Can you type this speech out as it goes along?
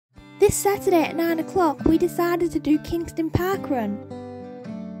This Saturday at 9 o'clock we decided to do Kingston Parkrun.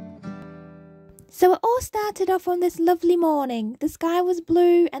 So it all started off on this lovely morning. The sky was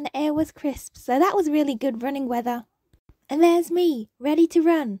blue and the air was crisp, so that was really good running weather. And there's me, ready to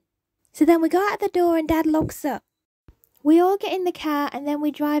run. So then we go out the door and Dad locks up. We all get in the car and then we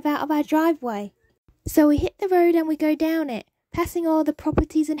drive out of our driveway. So we hit the road and we go down it, passing all the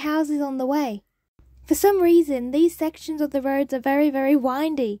properties and houses on the way. For some reason, these sections of the roads are very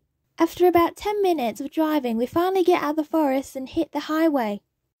windy. After about 10 minutes of driving, we finally get out of the forest and hit the highway.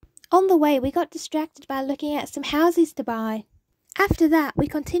 On the way, we got distracted by looking at some houses to buy. After that, we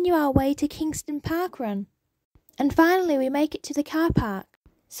continue our way to Kingston Parkrun. And finally, we make it to the car park.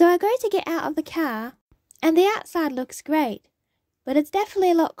 So I go to get out of the car, and the outside looks great. But it's definitely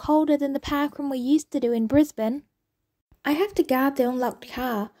a lot colder than the parkrun we used to do in Brisbane. I have to guard the unlocked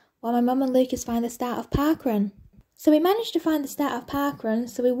car while my mum and Lucas find the start of parkrun. So we managed to find the start of parkrun,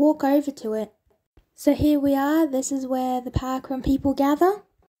 so we walk over to it. So here we are, this is where the parkrun people gather.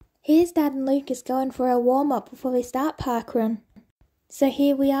 Here's Dad and Lucas going for a warm-up before they start parkrun. So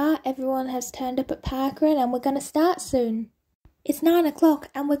here we are, everyone has turned up at parkrun and we're going to start soon. It's 9 o'clock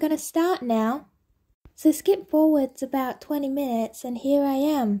and we're going to start now. So skip forwards about 20 minutes and here I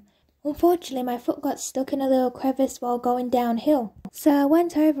am. Unfortunately, my foot got stuck in a little crevice while going downhill. So I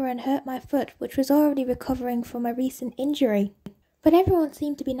went over and hurt my foot, which was already recovering from a recent injury. But everyone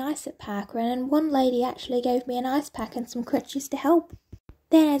seemed to be nice at parkrun and one lady actually gave me an ice pack and some crutches to help.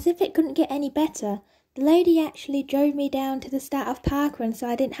 Then, as if it couldn't get any better, the lady actually drove me down to the start of parkrun so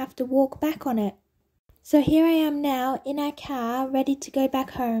I didn't have to walk back on it. So here I am now in our car, ready to go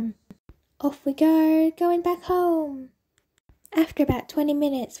back home. Off we go, going back home. After about 20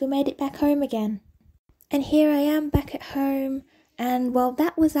 minutes, we made it back home again. And here I am back at home, and well,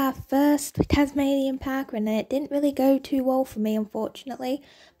 that was our first Tasmanian parkrun, and it didn't really go too well for me, unfortunately,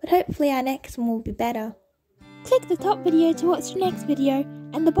 but hopefully our next one will be better. Click the top video to watch the next video,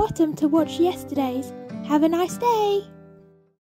 and the bottom to watch yesterday's. Have a nice day!